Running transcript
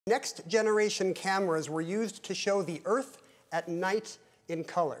Next generation cameras were used to show the Earth at night in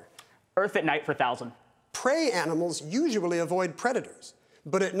color. Earth at night for 1,000. Prey animals usually avoid predators,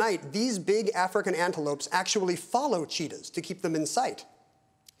 but at night, these big African antelopes actually follow cheetahs to keep them in sight.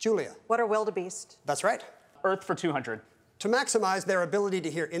 Julia. What are wildebeest? That's right. Earth for 200. To maximize their ability to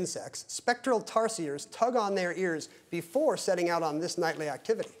hear insects, spectral tarsiers tug on their ears before setting out on this nightly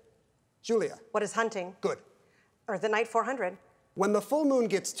activity. Julia. What is hunting? Good. Earth at night 400. When the full moon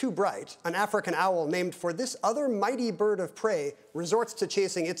gets too bright, an African owl named for this other mighty bird of prey resorts to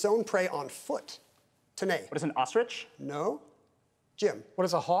chasing its own prey on foot. Tanae. What is an ostrich? No. Jim. What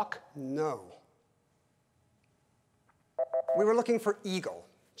is a hawk? No. We were looking for eagle.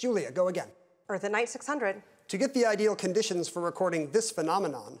 Julia, go again. Earth at night 600. To get the ideal conditions for recording this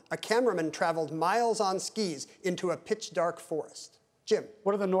phenomenon, a cameraman traveled miles on skis into a pitch-dark forest. Jim.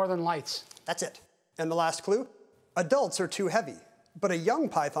 What are the northern lights? That's it. And the last clue? Adults are too heavy, but a young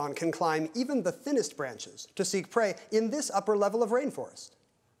python can climb even the thinnest branches to seek prey in this upper level of rainforest.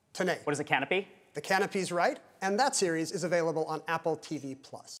 Tanae. What is a canopy? The canopy's right, and that series is available on Apple TV+.